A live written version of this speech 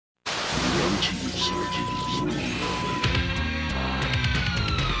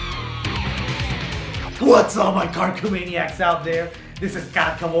What's up, my Karcamo maniacs out there? This is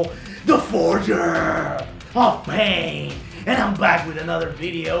Karcamo, the forger of pain, and I'm back with another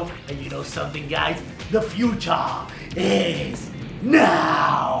video. And you know something, guys? The future is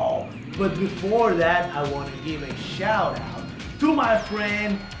now. But before that, I want to give a shout out to my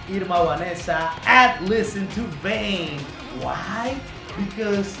friend Irma Vanessa at Listen to Vain. Why?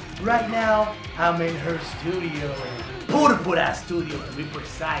 Because right now I'm in her studio, Pura studio to be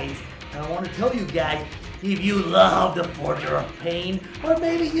precise. And I want to tell you guys, if you love the Forger of Pain, or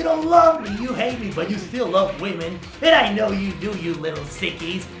maybe you don't love me, you hate me, but you still love women, and I know you do, you little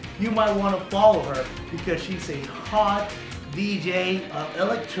sickies, you might want to follow her because she's a hot DJ of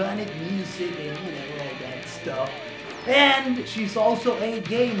electronic music and you know all that stuff. And she's also a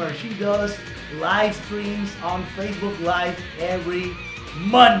gamer. She does live streams on Facebook Live every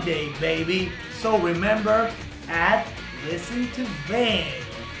Monday, baby. So remember, at Listen to Vain.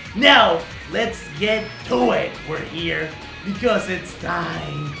 Now, let's get to it. We're here because it's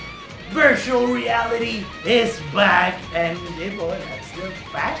time. Virtual reality is back, and that's the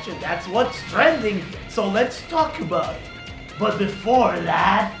fashion. That's what's trending. So let's talk about it. But before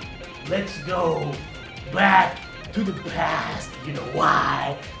that, let's go back to the past. You know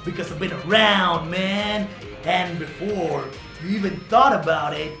why? Because I've been around, man. And before you even thought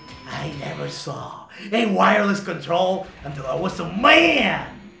about it, I never saw a wireless control until I was a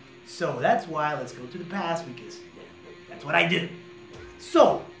man. So that's why let's go to the past, because that's what I do.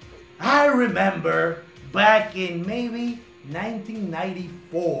 So I remember back in maybe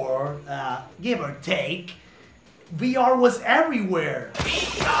 1994, give or take, VR was everywhere.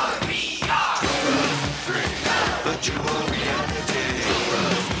 VR, VR. Virtual reality.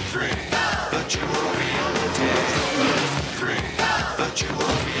 Virtual reality. Virtual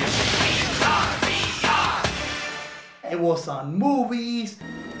reality. VR. It was on movies.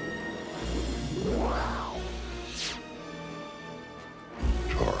 Wow.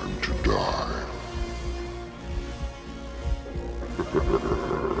 Time to die.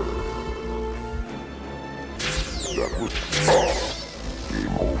 That was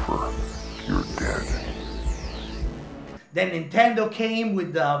game over. You're dead. Then Nintendo came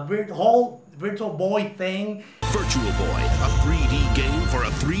with the whole Virtual Boy thing. Virtual Boy, a 3D game for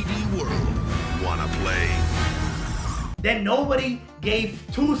a 3D world. Wanna play? Then nobody gave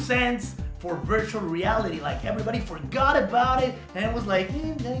 2 cents for virtual reality. Like, everybody forgot about it, and it was like,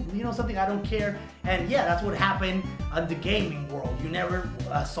 you know something, I don't care. And yeah, that's what happened on the gaming world. You never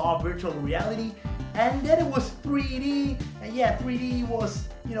saw virtual reality. And then it was 3D, and yeah, 3D was,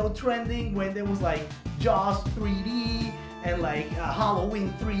 you know, trending when there was like Jaws 3D and like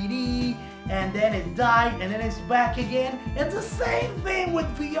Halloween 3D, and then it died, and then it's back again. It's the same thing with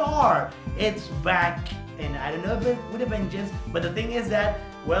VR. It's back, and I don't know if it would have been just, but the thing is that,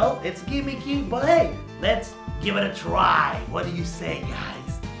 well, it's gimmicky, but hey, let's give it a try. What do you say, guys?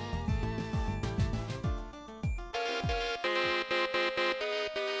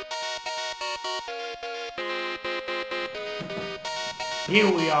 Here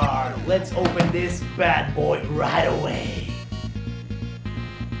we are. Let's open this bad boy right away.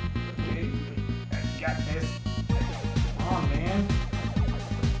 Okay, I got this. Come on, man.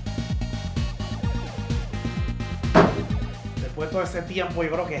 Después de todo ese tiempo, yo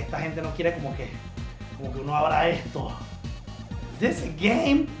creo que esta gente no quiere como que uno abra esto. Is this a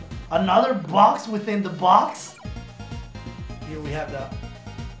game? Another box within the box? Here we have the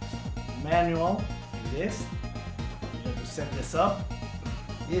manual in this. You have to set this up.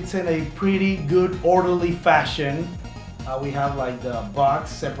 It's in a pretty good orderly fashion. We have like the box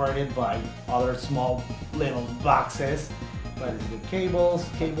separated by other small little boxes. But it's the cables,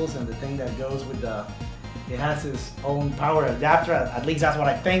 and the thing that goes with the, it has its own power adapter. At least that's what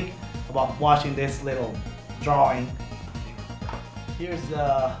I think about watching this little drawing. Here's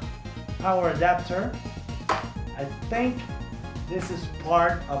the power adapter. I think this is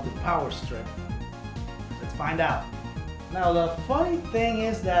part of the power strip. Let's find out. Now the funny thing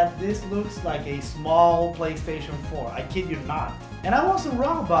is that this looks like a small PlayStation 4. I kid you not. And I wasn't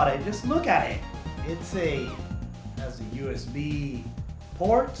wrong about it. Just look at it. It's has the USB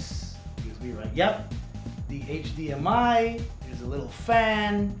ports. USB, right? Yep. The HDMI. There's a little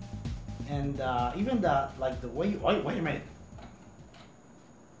fan, and even the way. Wait a minute.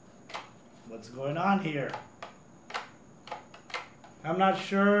 What's going on here? I'm not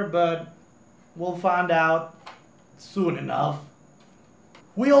sure, but we'll find out soon enough.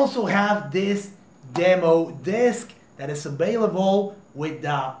 We also have this demo disc that is available with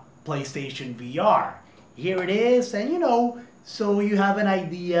the PlayStation VR. Here it is, and you know, so you have an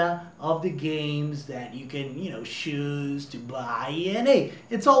idea of the games that you can, choose to buy. And hey,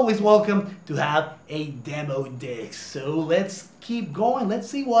 it's always welcome to have a demo disc. So let's keep going. Let's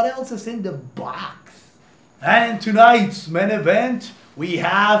see what else is in the box. And in tonight's main event, we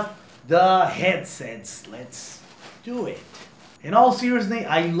have the headsets. Let's do it. In all seriousness,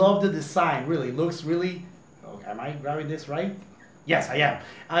 I love the design. Really, it looks really... Oh, am I grabbing this right? Yes, I am.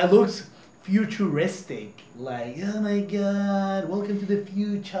 It looks futuristic. Like, oh my god, welcome to the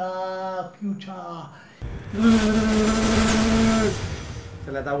future.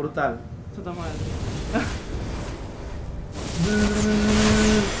 Se le está brutal. Eso está mal.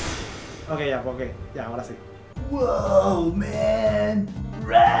 Ya, ahora sí. Whoa, man,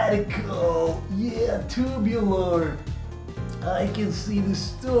 radical. Yeah, tubular. I can see the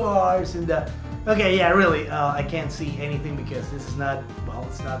stars and the... Okay, yeah, really, I can't see anything because this is not, well,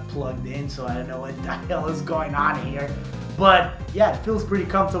 it's not plugged in, so I don't know what the hell is going on here. But yeah, it feels pretty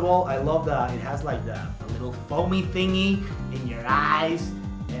comfortable. I love that it has like the little foamy thingy in your eyes,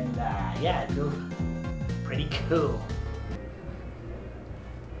 and yeah, it feels pretty cool.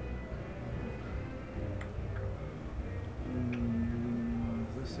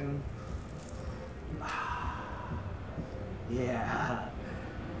 Listen.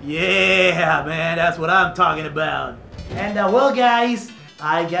 Yeah, man, that's what I'm talking about. And well, guys,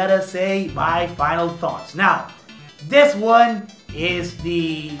 I gotta say my final thoughts. Now, this one is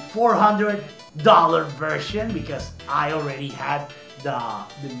the $400 version because I already had the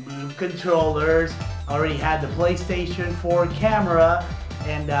Move controllers, already had the PlayStation 4 camera,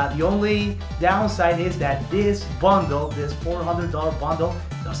 and the only downside is that this bundle, this $400 bundle,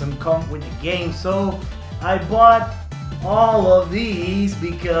 doesn't come with the game. So I bought all of these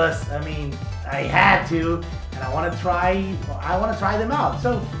because I mean I had to, and I want to try them out.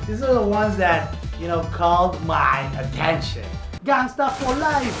 So these are the ones that called my attention. Gangsta for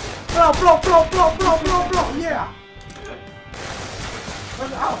life, bro, yeah.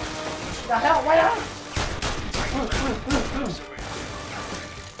 Oh, the hell, where?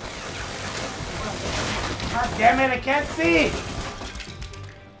 God damn it, I can't see.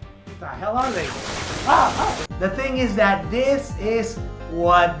 What the hell are they? The thing is that this is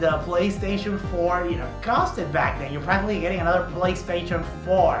what the PlayStation 4, costed back then. You're practically getting another PlayStation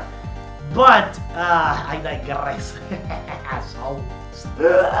 4. But, I digress. Assholes.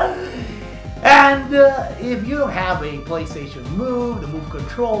 And if you don't have a PlayStation Move, the Move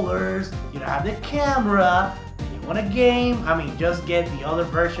controllers, you don't have the camera, and you want a game, I mean, just get the other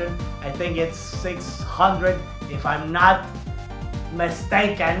version. I think it's $600 if I'm not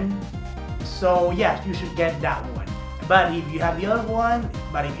mistaken. So yes, you should get that one. But if you have the other one,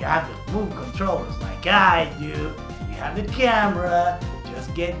 if you have the Move controllers like I do, and you have the camera,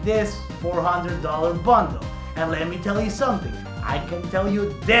 just get this $400 bundle. And let me tell you something. I can tell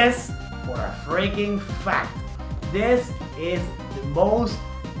you this for a freaking fact. This is the most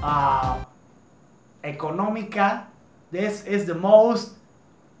economical. This is the most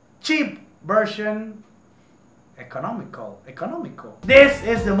cheap version. Economical. This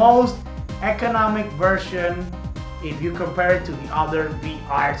is the most economic version if you compare it to the other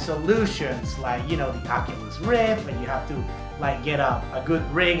VR solutions, like the Oculus Rift, and you have to like get a good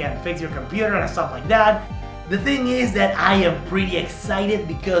rig and fix your computer and stuff like that. The thing is that I am pretty excited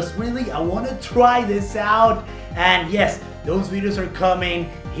because really I want to try this out, and yes, those videos are coming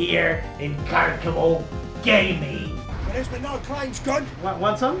here in Karcamo Gaming. There's been no claims, gun.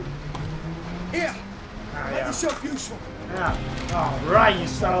 Want some? Here. Make yourself useful. Yeah. Alright, you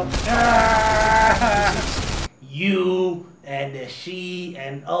son of... You and she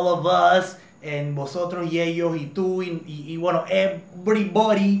and all of us and vosotros y ellos y tú y bueno,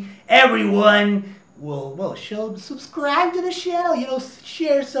 everyone will subscribe to the channel,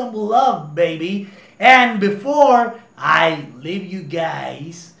 share some love, baby. And before I leave you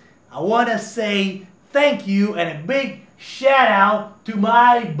guys, I want to say thank you and a big shout out to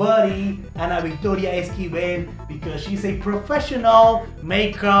my buddy Ana Victoria Esquivel, because she's a professional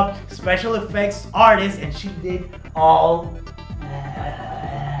makeup special effects artist and she did all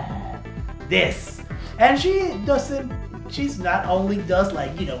this. And she's not only does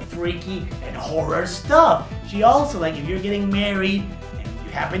like freaky and horror stuff, she also, like, if you're getting married and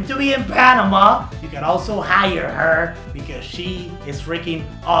you happen to be in Panama, you can also hire her because she is freaking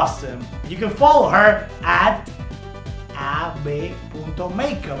awesome. You can follow her at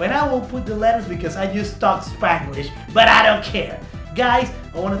ab.makeup, and I will put the letters because I just talk Spanglish, but I don't care. Guys,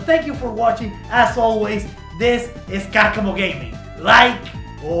 I want to thank you for watching. As always, this is Karcamo Gaming. Like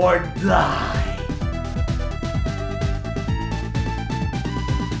or die.